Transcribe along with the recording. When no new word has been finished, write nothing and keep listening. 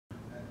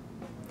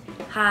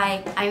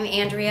Hi, I'm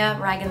Andrea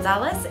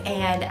Gonzalez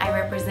and I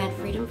represent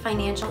Freedom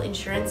Financial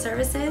Insurance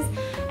Services,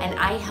 and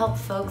I help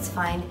folks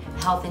find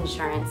health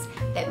insurance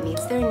that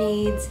meets their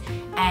needs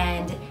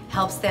and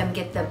helps them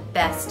get the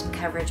best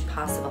coverage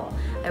possible.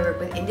 I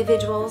work with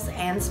individuals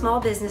and small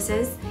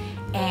businesses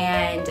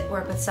and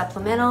work with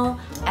supplemental,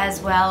 as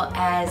well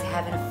as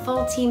having a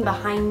full team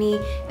behind me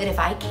that if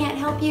I can't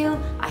help you,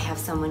 I have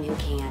someone who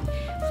can.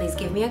 Please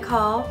give me a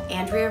call,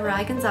 Andrea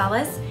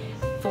Gonzalez,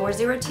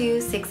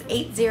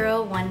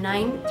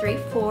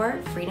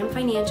 402-680-1934, Freedom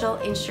Financial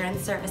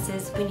Insurance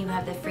Services, when you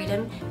have the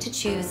freedom to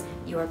choose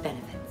your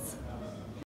benefits.